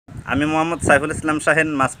আমি Mohammad Saiful Islam Shahin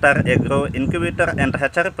master agro incubator and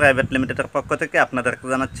hatchery private লিমিটেডের পক্ষ থেকে আপনাদেরকে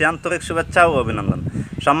জানাচ্ছি আন্তরিক শুভেচ্ছা ও অভিনন্দন।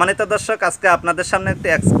 সম্মানিত দর্শক, আজকে আপনাদের সামনে একটি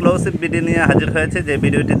এক্সক্লুসিভ ভিডিও নিয়ে হাজির হয়েছে। যে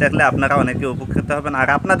ভিডিওটি দেখলে আপনারা অনেকে উপকৃত হবেন, আর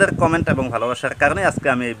আপনাদের কমেন্ট এবং ভালোবাসার কারণে আজকে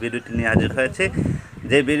আমি এই ভিডিওটি নিয়ে হাজির হয়েছি।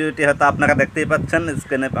 যে ভিডিওটি হয়তো আপনারা দেখতেই পাচ্ছেন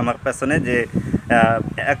স্ক্রিনে আমার পেছনে, যে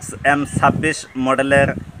Xm-26 মডেলের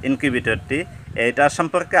ইনকিউবেটরটি, এইটা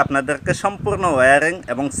সম্পর্কে আপনাদেরকে সম্পূর্ণ ওয়্যারিং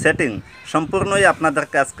এবং সেটিং সম্পূর্ণই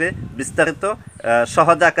আপনাদেরকে আজকে বিস্তারিত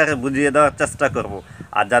সহজ আকারে বুঝিয়ে দেওয়ার চেষ্টা করব।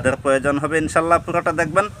 আর যাদের প্রয়োজন হবে ইনশাল্লাহ পুরোটা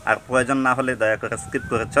দেখবেন, আর প্রয়োজন না হলে দয়া করে স্কিপ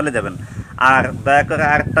করে চলে যাবেন। আর দয়া করে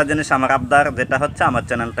আরেকটা জিনিস আমার আবদার, যেটা হচ্ছে আমার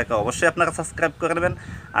চ্যানেলটাকে অবশ্যই আপনারা সাবস্ক্রাইব করে নেবেন,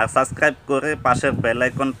 আর সাবস্ক্রাইব করে পাশের বেল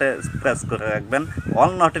আইকনটা প্রেস করে রাখবেন,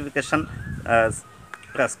 অল নোটিফিকেশান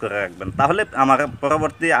প্রেস করে রাখবেন। তাহলে আমার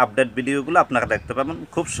পরবর্তী আপডেট ভিডিওগুলো আপনারা দেখতে পাবেন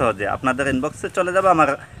খুব সহজে, আপনাদের ইনবক্সে চলে যাবে আমার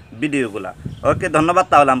ভিডিওগুলো। ওকে, ধন্যবাদ।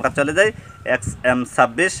 তাহলে আমরা চলে যাই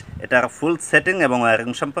Xm-26 এটার ফুল সেটিং এবং ওয়্যারিং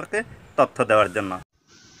সম্পর্কে তথ্য দেওয়ার জন্য।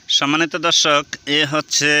 সম্মানিত দর্শক, এ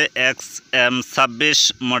হচ্ছে Xm-26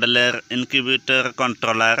 মডেলের ইনকিউবেটর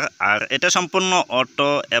কন্ট্রোলার, আর এটা সম্পূর্ণ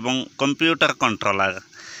অটো এবং কম্পিউটার কন্ট্রোলার।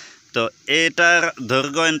 তো এটার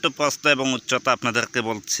দৈর্ঘ্য ইন্টু প্রস্থ এবং উচ্চতা আপনাদেরকে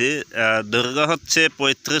বলছি। দৈর্ঘ্য হচ্ছে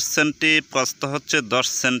 35 সেন্টি, প্রস্থ হচ্ছে 10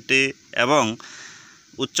 সেন্টি এবং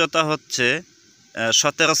উচ্চতা হচ্ছে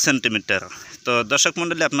 17 সেন্টিমিটার। তো দর্শক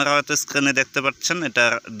মণ্ডলী, আপনারা হয়তো স্ক্রিনে দেখতে পাচ্ছেন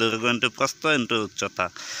এটার দৈর্ঘ্য ইন্টু প্রস্থ ইন্টু উচ্চতা।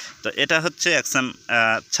 তো এটা হচ্ছে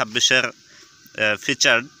Xm-26-এর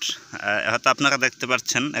ফিচার্ড। হয়তো আপনারা দেখতে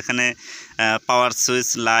পাচ্ছেন এখানে পাওয়ার switch,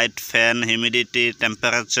 light, fan, humidity,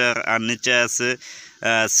 temperature, আর নিচে আছে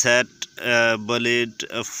সেট, বলিড,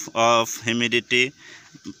 অফ, হিউমিডিটি,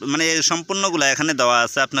 মানে এই সম্পূর্ণগুলো এখানে দেওয়া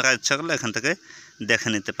আছে। আপনারা ইচ্ছা করলে এখান থেকে দেখে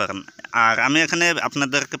নিতে পারেন। আর আমি এখানে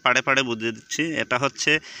আপনাদেরকে পাড়ে পাড়ে বুঝিয়ে দিচ্ছি। এটা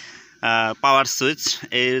হচ্ছে পাওয়ার সুইচ।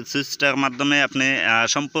 এই সুইচটার মাধ্যমে আপনি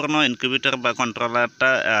সম্পূর্ণ ইনকিউবেটর বা কন্ট্রোলারটা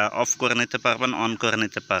অফ করে নিতে পারবেন, অন করে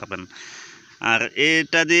নিতে পারবেন। আর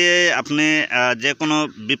এটা দিয়ে আপনি যে কোনো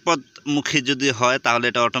বিপদমুখী যদি হয় তাহলে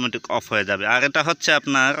এটা অটোমেটিক অফ হয়ে যাবে। আর এটা হচ্ছে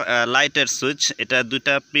আপনার লাইটের সুইচ। এটা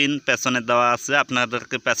দুইটা পিন পেছনে দেওয়া আছে,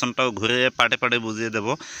 আপনাদেরকে পেছনটাও ঘুরে পাটে পাটে বুঝিয়ে দেব।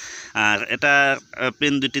 আর এটার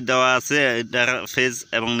পিন দুটি দেওয়া আছে, এটার ফেজ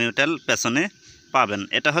এবং নিউট্রাল পেছনে পাবেন।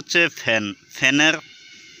 এটা হচ্ছে ফ্যানের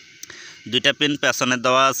দুইটা পিন পেছনে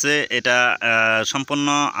দেওয়া আছে। এটা সম্পূর্ণ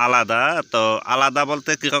আলাদা। তো আলাদা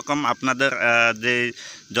বলতে কীরকম, আপনাদের যে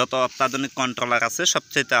যত অত্যাধুনিক কন্ট্রোলার আছে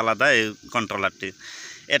সবচেয়ে আলাদা এই কন্ট্রোলারটি।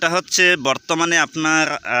 এটা হচ্ছে বর্তমানে আপনার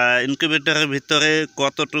ইনকিউবেটরের ভিতরে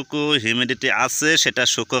কতটুকু হিউমিডিটি আছে সেটা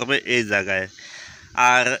শো করবে এই জায়গায়।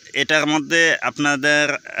 আর এটার মধ্যে আপনাদের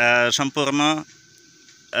সম্পূর্ণ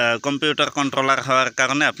কম্পিউটার কন্ট্রোলার হওয়ার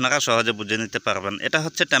কারণে আপনারা সহজে বুঝে নিতে পারবেন। এটা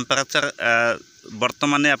হচ্ছে টেম্পারেচার,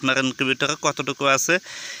 বর্তমানে আপনার ইনকিউবেটরে কতটুকু আছে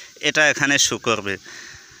এটা এখানে শো করবে।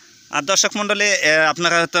 আর দর্শক মণ্ডলী,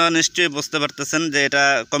 আপনারা হয়তো নিশ্চয়ই বুঝতে পারতেছেন যে এটা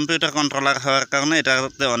কম্পিউটার কন্ট্রোলার হওয়ার কারণে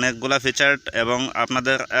এটাতে অনেকগুলো ফিচার এবং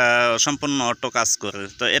আপনাদের সম্পূর্ণ অটো কাজ করে।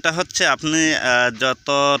 তো এটা হচ্ছে আপনি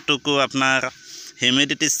যতটুকু আপনার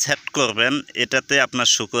হিউমিডিটি সেট করবেন এটাতে আপনার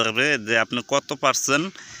শো করবে যে আপনি কত পার্সেন্ট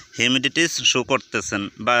হিউমিডিটি শো করতেছেন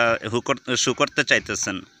বা শো করতে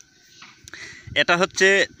চাইতেছেন। এটা হচ্ছে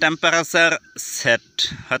টেম্পারেচার সেট।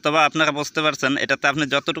 হয়তোবা আপনারা বুঝতে পারছেন, এটাতে আপনি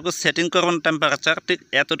যতটুকু সেটিং করবেন টেম্পারেচার, ঠিক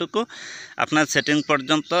এতটুকু আপনার সেটিং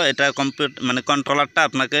পর্যন্ত এটা মানে কন্ট্রোলারটা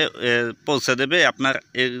আপনাকে পৌঁছে দেবে আপনার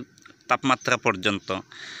এই তাপমাত্রা পর্যন্ত।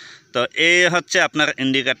 তো এই হচ্ছে আপনার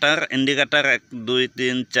ইন্ডিকেটার। 1 2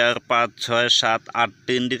 3 4 5 6 7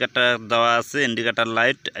 8টি ইন্ডিকেটার দেওয়া আছে, ইন্ডিকেটার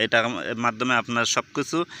লাইট। এটার মাধ্যমে আপনার সব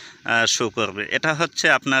কিছু শো করবে। এটা হচ্ছে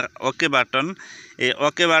আপনার ওকে বাটন। এই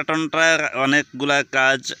ওকে বাটনটার অনেকগুলা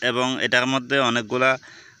কাজ এবং এটার মধ্যে অনেকগুলা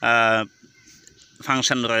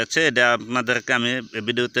ফাংশন রয়েছে। এটা আপনাদেরকে আমি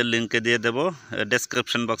ভিডিওতে লিঙ্কে দিয়ে দেব,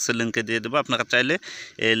 ডেসক্রিপশন বক্সে লিঙ্কে দিয়ে দেবো, আপনারা চাইলে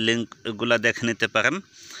এই লিঙ্কগুলা দেখে নিতে পারেন।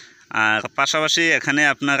 আর পাশাপাশি এখানে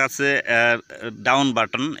আপনার আছে ডাউন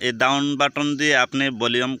বাটন। এই ডাউন বাটন দিয়ে আপনি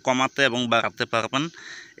ভলিউম কমাতে এবং বাড়াতে পারবেন।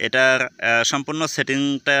 এটার সম্পূর্ণ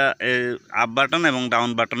সেটিংটা আপ বাটন এবং ডাউন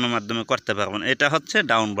বাটনের মাধ্যমে করতে পারবেন। এটা হচ্ছে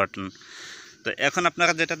ডাউন বাটন। তো এখন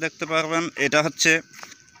আপনারা যেটা দেখতে পারবেন এটা হচ্ছে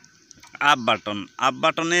আপ বাটন। আপ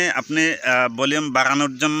বাটনে আপনি ভলিউম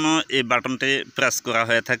বাড়ানোর জন্য এই বাটনটি প্রেস করা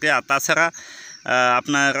হয়ে থাকে। আর তাছাড়া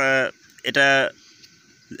আপনার এটা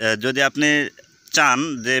যদি আপনি চান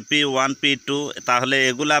যে P1 P2 তাহলে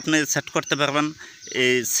এগুলো আপনি সেট করতে পারবেন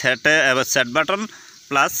এই সেট বাটন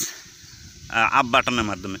প্লাস আপ বাটনের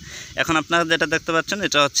মাধ্যমে। এখন আপনারা যেটা দেখতে পাচ্ছেন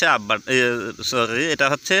এটা হচ্ছে আপ বাটন, এটা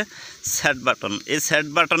হচ্ছে সেট বাটন। এই সেট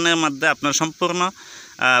বাটনের মধ্যে আপনার সম্পূর্ণ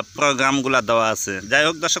প্রোগ্রামগুলো দেওয়া আছে। যাই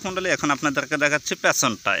হোক দর্শক মণ্ডলী, এখন আপনাদেরকে দেখাচ্ছি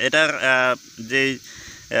পেছনটা। এটার যেই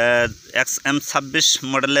Xm-26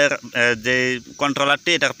 মডেলের যে কন্ট্রোলারটি,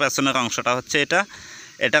 এটার পেছনের অংশটা হচ্ছে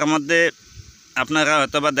এটার মধ্যে আপনারা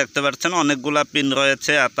হয়তোবা দেখতে পাচ্ছেন অনেকগুলা পিন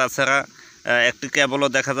রয়েছে, আর তাছাড়া একটি কেবলও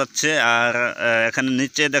দেখা যাচ্ছে, আর এখানে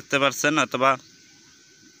নিচে দেখতে পাচ্ছেন অথবা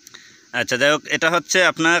আচ্ছা যাই হোক, এটা হচ্ছে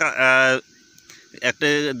আপনার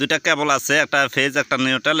দুইটা কেবল আছে, একটা ফেজ একটা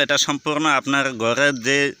নিউট্রাল। এটা সম্পূর্ণ আপনার ঘরের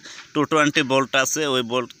যে 220 ভোল্ট আছে ওই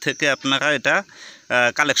ভোল্ট থেকে আপনারা এটা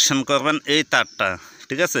কালেকশন করবেন, এই তারটা,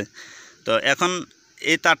 ঠিক আছে। তো এখন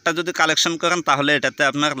এই তারটা যদি কালেকশন করেন তাহলে এটাতে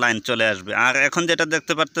আপনার লাইন চলে আসবে। আর এখন যেটা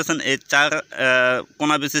দেখতে পারতেছেন এই 4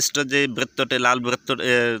 কোণা বিশিষ্ট যে বৃত্তটি, লাল বৃত্ত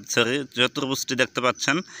চতুর্ভুজটি দেখতে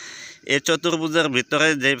পাচ্ছেন, এই চতুর্ভুজের ভিতরে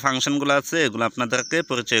যে ফাংশনগুলো আছে এগুলো আপনাদেরকে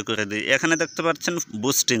পরিচয় করে দিই। এখানে দেখতে পাচ্ছেন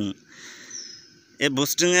বুস্টিং। এই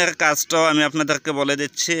বুস্টিংয়ের কাজটাও আমি আপনাদেরকে বলে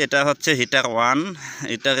দিচ্ছি। এটা হচ্ছে হিটার 1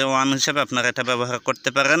 হিসেবে আপনারা এটা ব্যবহার করতে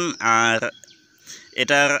পারেন। আর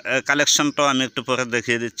এটার কালেকশনটাও আমি একটু পরে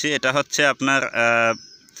দেখিয়ে দিচ্ছি। এটা হচ্ছে আপনার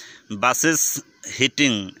বাসেস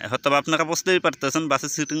হিটিং, হয়তো আপনারা বুঝতেই পারতেছেন।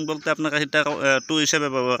 বাসেস হিটিং বলতে আপনারা হিটার 2 হিসেবে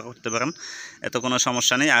ব্যবহার করতে পারেন, এত কোনো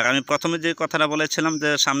সমস্যা নেই। আর আমি প্রথমে যে কথাটা বলেছিলাম যে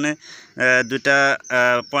সামনে দুইটা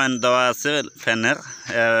পয়েন্ট দেওয়া আছে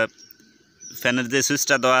ফ্যানের যে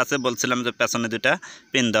সুইচটা দেওয়া আছে, বলছিলাম যে পেছনে দুইটা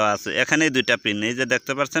পিন দেওয়া আছে, এখানেই দুইটা পিন, এই যে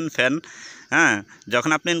দেখতে পাচ্ছেন ফ্যান। হ্যাঁ,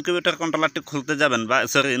 যখন আপনি ইনকিউবেটর কন্ট্রোলারটি খুলতে যাবেন বা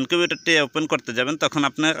ইনকিউবেটরটি ওপেন করতে যাবেন তখন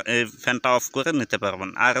আপনার এই ফ্যানটা অফ করে নিতে পারবেন।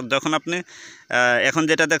 আর যখন আপনি এখন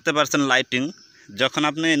যেটা দেখতে পাচ্ছেন লাইটিং, যখন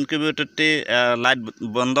আপনি ইনকিউবেটরটি লাইট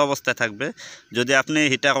বন্ধ অবস্থায় থাকবে, যদি আপনি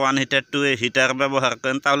হিটার 1 হিটার 2 হিটার ব্যবহার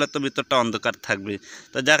করেন তাহলে তো ভিতরটা অন্ধকার থাকবে।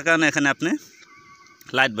 তো যার কারণে এখানে আপনি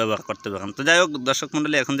লাইট ব্যবহার করতে পারেন। তো যাই হোক দর্শক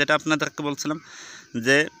মণ্ডলী, এখন যেটা আপনাদেরকে বলছিলাম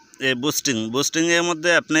যে বুস্টিংয়ের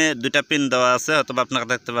মধ্যে আপনি দুইটা পিন দেওয়া আছে, অথবা আপনারা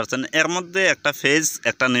দেখতে পাচ্ছেন এর মধ্যে একটা ফেজ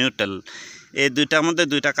একটা নিউট্রাল, এই দুইটার মধ্যে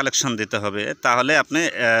দুইটা কালেকশন দিতে হবে, তাহলে আপনি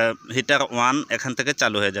হিটার 1 এখান থেকে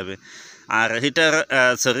চালু হয়ে যাবে। আর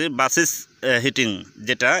বাসিস হিটিং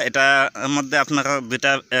যেটা, এটার মধ্যে আপনারা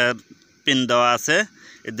দুইটা পিন দেওয়া আছে,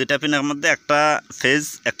 এই দুইটা পিনের মধ্যে একটা ফেজ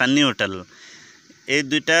একটা নিউট্রাল, এই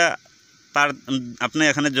দুইটা তার আপনি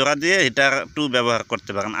এখানে জোড়া দিয়ে হিটার 2 ব্যবহার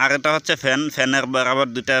করতে পারেন। আর এটা হচ্ছে ফ্যানের বরাবর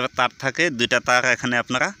দুইটা তার থাকে, দুইটা তার এখানে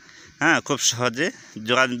আপনারা খুব সহজে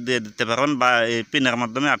জোড়া দিয়ে দিতে পারবেন বা এই পিনের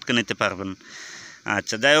মাধ্যমে আটকে নিতে পারবেন।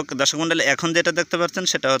 আচ্ছা যাই হোক দর্শক মণ্ডলী, এখন যেটা দেখতে পাচ্ছেন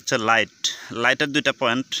সেটা হচ্ছে লাইটের দুইটা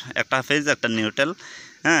পয়েন্ট, একটা ফেজ একটা নিউট্রাল।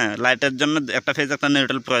 লাইটের জন্য একটা ফেজ একটা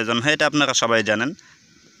নিউট্রাল প্রয়োজন হয়, এটা আপনারা সবাই জানেন।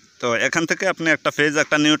 তো এখান থেকে আপনি একটা ফেজ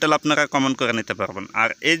একটা নিউট্রাল আপনারা কমন করে নিতে পারবেন। আর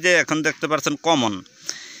এই যে এখন দেখতে পাচ্ছেন কমন,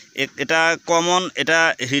 এটা কমন, এটা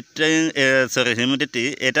হিউমিডিটি,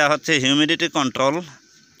 এটা হচ্ছে হিউমিডিটি কন্ট্রোল।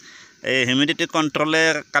 এই হিউমিডিটি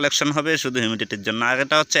কন্ট্রোলের কালেকশন হবে শুধু হিউমিডিটির জন্য। আর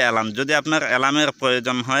এটা হচ্ছে অ্যালার্ম, যদি আপনার অ্যালার্মের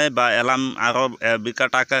প্রয়োজন হয় বা অ্যালার্ম আরও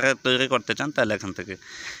বিকট আকারে তৈরি করতে চান তাহলে এখান থেকে।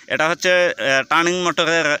 এটা হচ্ছে টার্নিং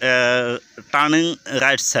মোটরের টার্নিং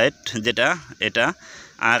রাইট সাইড যেটা, এটা।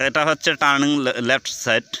 আর এটা হচ্ছে টার্নিং লেফট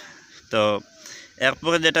সাইড। তো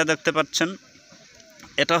এরপরে যেটা দেখতে পাচ্ছেন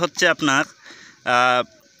এটা হচ্ছে আপনার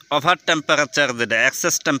ওভার টেম্পারেচার, যেটা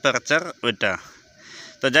এক্সেস টেম্পারেচার ওইটা।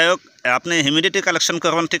 তো যাই হোক, আপনি হিউমিডিটি কালেকশন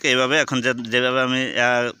করবেন ঠিক এইভাবে, এখন যেভাবে আমি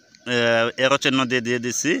এরো চিহ্ন দিয়ে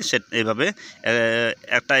দিচ্ছি এইভাবে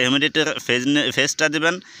একটা হিউমিডিটির ফেজটা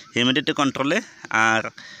দিবেন হিউমিডিটি কন্ট্রোলে, আর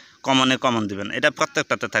কমন দিবেন, এটা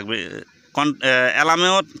প্রত্যেকটাতে থাকবে।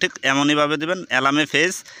 অ্যালার্মেও ঠিক এমনইভাবে দিবেন, অ্যালার্মে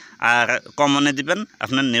ফেজ আর কমনে দিবেন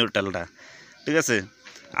আপনার নিউট্রালটা, ঠিক আছে।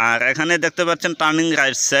 আর এখানে দেখতে পাচ্ছেন টার্নিং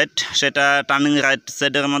রাইট সাইড, সেটা টার্নিং রাইট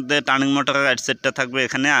সাইডের মধ্যে টার্নিং মোটরের রাইট সাইডটা থাকবে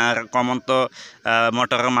এখানে, আর কমন তো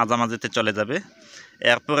মোটরের মাঝামাঝিতে চলে যাবে।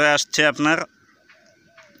 এরপরে আসছে আপনার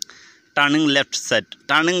টার্নিং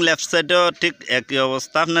লেফট সাইডেও ঠিক একই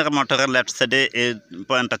অবস্থা, আপনার মোটরের লেফট সাইডে এই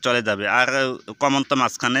পয়েন্টটা চলে যাবে, আর কমন তো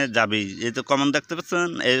মাঝখানে যাবেই। এই যে কমন দেখতে পাচ্ছেন,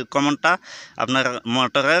 এই কমনটা আপনার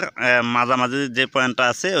মোটরের মাঝামাঝি যে পয়েন্টটা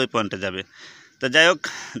আছে ওই পয়েন্টে যাবে। তো যাই হোক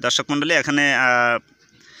দর্শক মণ্ডলী,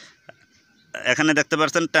 এখানে দেখতে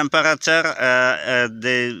পাচ্ছেন টেম্পারেচার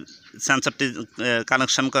যে সেন্সরটি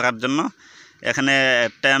কানেকশন করার জন্য এখানে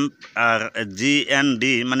টেম্প আর GND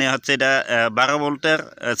মানে হচ্ছে এটা 12 ভোল্টের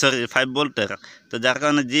 5 ভোল্টের। তো যার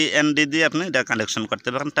কারণে GND দিয়ে আপনি এটা কানেকশন করতে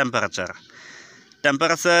পারেন। টেম্পারেচার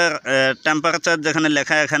যেখানে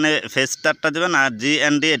লেখা এখানে ফেজ তারটা দেবেন, আর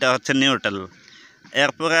GND এটা হচ্ছে নিউট্রাল।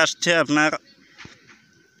 এরপরে আসছে আপনার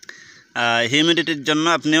হিউমিডিটির জন্য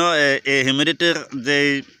আপনিও এই হিউমিডিটির যেই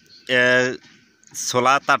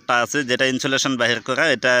সোলার তারটা আছে যেটা ইনসুলেশন বাহির করা,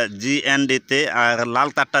 এটা GND-তে, আর লাল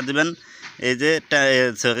তারটা দিবেন এই যে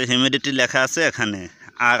হিউমিডিটি লেখা আছে এখানে,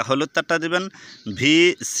 আর হলুদ তারটা দিবেন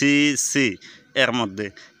VCC এর মধ্যে,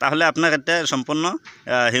 তাহলে আপনার এটা সম্পূর্ণ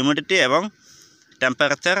হিউমিডিটি এবং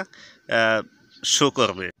টেম্পারেচার শো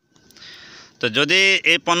করবে। তো যদি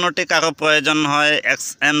এই পণ্যটি কারো প্রয়োজন হয়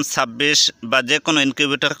Xm-26 বা যে কোনো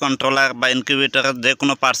ইনকিউবেটর কন্ট্রোলার বা ইনকিউবেটরের যে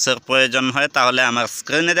কোনো পার্টসের প্রয়োজন হয় তাহলে আমার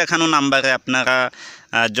স্ক্রিনে দেখানো নাম্বারে আপনারা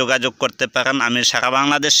যোগাযোগ করতে পারেন। আমি সারা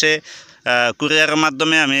বাংলাদেশে কুরিয়ারের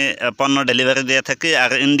মাধ্যমে আমি পণ্য ডেলিভারি দিয়ে থাকি,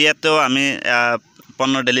 আর ইন্ডিয়াতেও আমি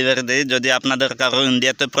পণ্য ডেলিভারি দিই। যদি আপনাদের কারো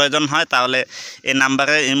ইন্ডিয়াতে প্রয়োজন হয় তাহলে এই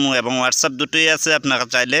নাম্বারে ইমো এবং হোয়াটসঅ্যাপ দুটোই আছে, আপনারা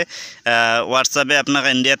চাইলে হোয়াটসঅ্যাপে আপনারা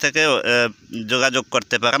ইন্ডিয়া থেকে যোগাযোগ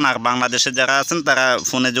করতে পারেন, আর বাংলাদেশে যারা আছেন তারা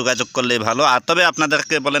ফোনে যোগাযোগ করলেই ভালো। আর তবে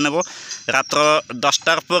আপনাদেরকে বলে নেব, রাত্র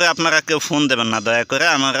 10টার পরে আপনারা কেউ ফোন দেবেন না দয়া করে।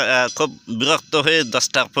 আমার খুব বিরক্ত হয়ে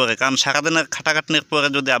 10টার পরে, কারণ সারাদিনের খাটাখাটনির পরে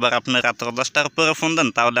যদি আবার আপনি রাত্র 10টার পরে ফোন দেন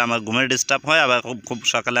তাহলে আমার ঘুমের ডিস্টার্ব হয়, আবার খুব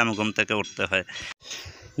সকালে আমি ঘুম থেকে উঠতে হয়।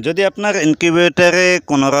 যদি আপনার ইনকিউবেটরে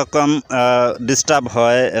কোনো রকম ডিস্টার্ব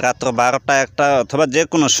হয় রাত্র 12টা 1টা অথবা যে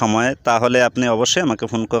কোনো সময়, তাহলে আপনি অবশ্যই আমাকে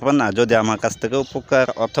ফোন করবেন না যদি আমার কাছ থেকে উপকার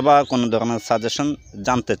অথবা কোনো ধরনের সাজেশন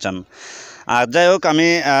জানতে চান। আর যাই হোক, আমি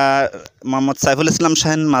Mohammad Saiful Islam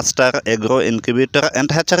Shahin, master agro incubator and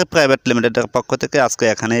hatchery private লিমিটেডের পক্ষ থেকে আজকে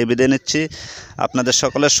এখানে বিদায় নিচ্ছি। আপনাদের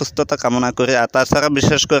সকলের সুস্থতা কামনা করে, আর তাছাড়া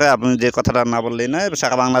বিশেষ করে আপনি যে কথাটা না বললেই নয়,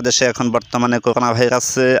 সারা বাংলাদেশে এখন বর্তমানে করোনা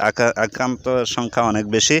ভাইরাসে আক্রান্ত সংখ্যা অনেক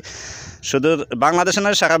বেশি। শুধু বাংলাদেশে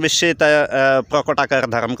নয়, সারা বিশ্বে তা প্রকট আকার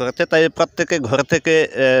ধারণ করেছে। তাই প্রত্যেকে ঘর থেকে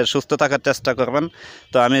সুস্থ থাকার চেষ্টা করবেন।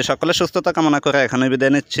 তো আমি সকলের সুস্থতা কামনা করে এখানে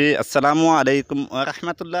বিদায় নিচ্ছি। আসসালামু আলাইকুম ওয়া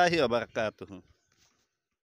রাহমাতুল্লাহি ওয়া বারাকাতুহু।